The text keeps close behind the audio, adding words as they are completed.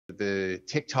the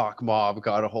TikTok mob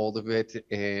got a hold of it,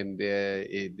 and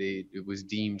it was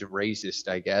deemed racist,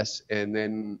 I guess. And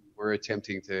then we're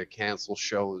attempting to cancel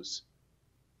shows.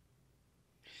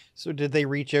 So did they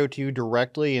reach out to you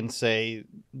directly and say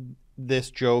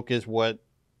this joke is what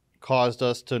caused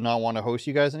us to not want to host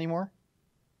you guys anymore?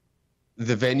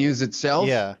 The venues itself,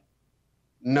 Yeah.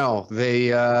 no, they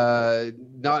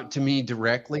not to me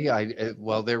directly.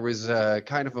 Well, there was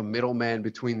kind of a middleman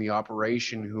between the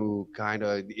operation who kind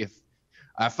of,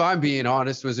 if I'm being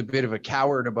honest, was a bit of a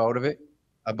coward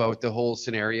about the whole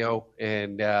scenario,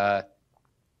 and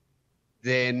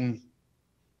then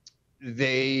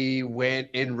they went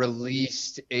and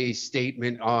released a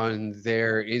statement on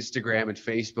their Instagram and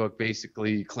Facebook,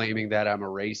 basically claiming that I'm a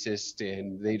racist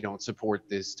and they don't support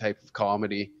this type of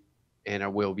comedy, and I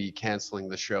will be canceling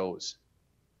the shows.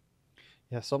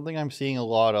 Yeah, something I'm seeing a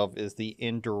lot of is the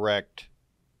indirect,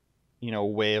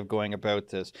 way of going about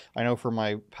this. I know for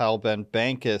my pal Ben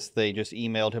Bankus, they just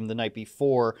emailed him the night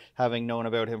before, having known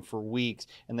about him for weeks,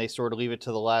 and they sort of leave it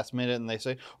to the last minute and they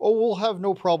say, "Oh, we'll have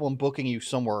no problem booking you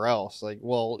somewhere else." Like,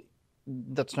 well,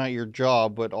 that's not your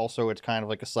job, but also it's kind of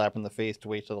like a slap in the face to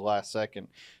wait to the last second.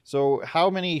 So,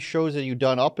 how many shows have you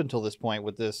done up until this point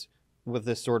with this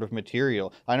sort of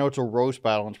material? I know it's a roast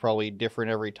battle and it's probably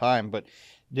different every time, but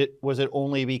was it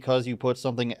only because you put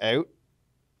something out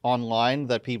online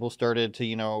that people started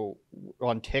to,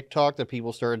 on TikTok that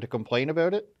people started to complain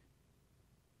about it?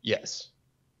 Yes.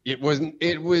 It was,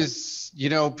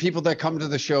 people that come to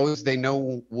the shows, they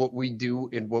know what we do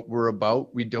and what we're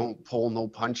about. We don't pull no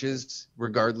punches,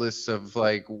 regardless of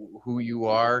like who you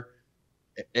are.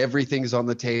 Everything's on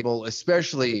the table,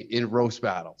 especially in roast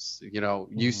battles.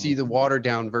 You see the watered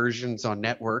down versions on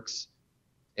networks,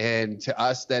 and to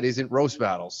us, that isn't roast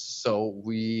battles. So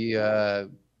we,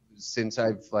 since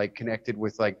I've like connected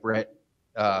with like Brett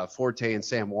Forte and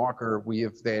Sam Walker, we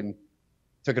have then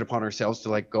took it upon ourselves to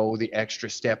like go the extra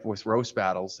step with roast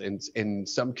battles, and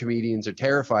some comedians are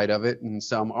terrified of it and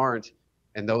some aren't,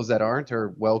 and those that aren't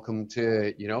are welcome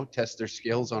to test their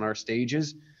skills on our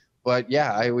stages. But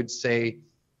yeah, I would say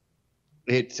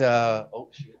it oh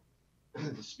shit,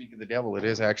 speak of the devil, it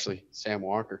is actually Sam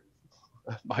Walker.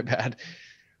 My bad.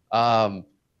 um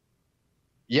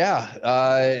yeah,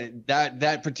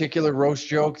 that particular roast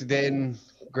joke then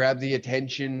grabbed the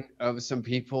attention of some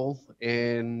people,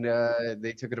 and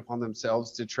they took it upon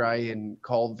themselves to try and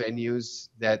call venues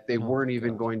that they Oh weren't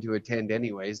even god. going to attend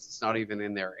anyways. It's not even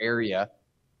in their area,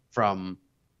 from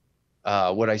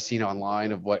what I seen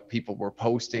online of what people were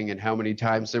posting and how many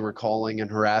times they were calling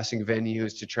and harassing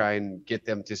venues to try and get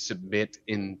them to submit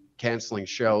in canceling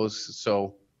shows.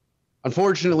 So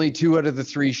unfortunately, 2 out of the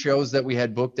 3 shows that we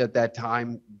had booked at that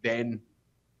time then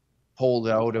pulled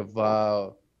out of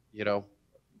of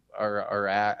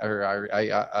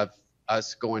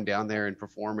us going down there and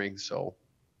performing. So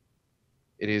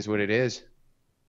it is what it is.